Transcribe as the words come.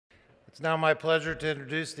It's now my pleasure to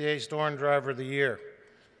introduce the Ace Doran Driver of the Year.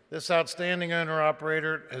 This outstanding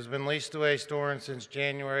owner-operator has been leased to Ace Doran since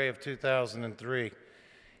January of 2003.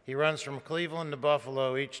 He runs from Cleveland to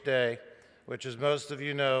Buffalo each day, which, as most of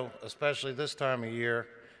you know, especially this time of year,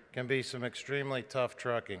 can be some extremely tough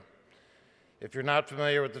trucking. If you're not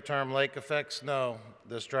familiar with the term lake effect snow,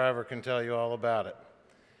 this driver can tell you all about it.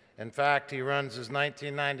 In fact, he runs his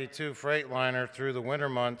 1992 Freightliner through the winter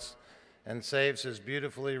months and saves his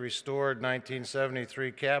beautifully restored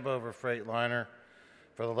 1973 cab-over Freightliner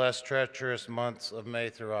for the less treacherous months of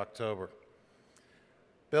May through October.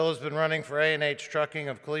 Bill has been running for A&H Trucking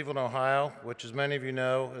of Cleveland, Ohio, which, as many of you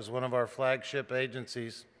know, is one of our flagship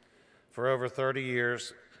agencies for over 30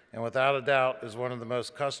 years, and without a doubt is one of the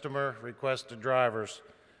most customer-requested drivers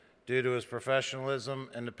due to his professionalism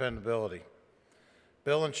and dependability.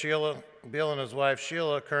 Bill and his wife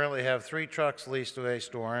Sheila currently have 3 trucks leased to Ace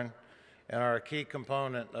Doran and are a key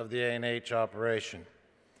component of the A&H operation.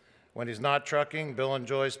 When he's not trucking, Bill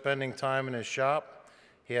enjoys spending time in his shop.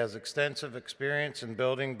 He has extensive experience in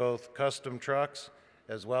building both custom trucks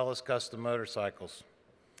as well as custom motorcycles.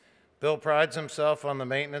 Bill prides himself on the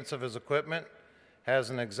maintenance of his equipment, has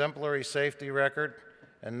an exemplary safety record,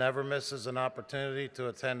 and never misses an opportunity to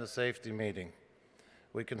attend a safety meeting.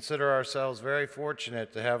 We consider ourselves very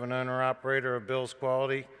fortunate to have an owner-operator of Bill's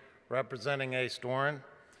quality representing Ace Doran.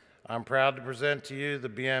 I'm proud to present to you the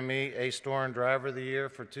BME Ace Doran Driver of the Year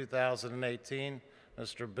for 2018,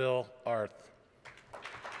 Mr. Bill Arth.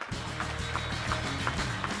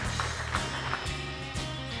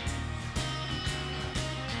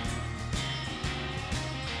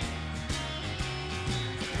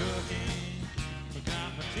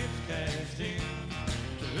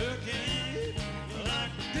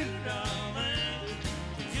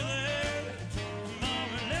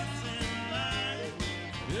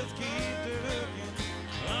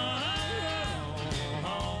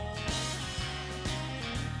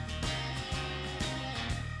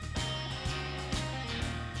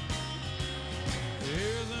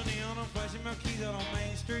 Keys out on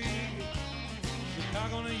Main Street,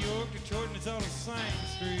 Chicago, New York, Detroit, and it's all the same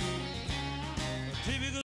street.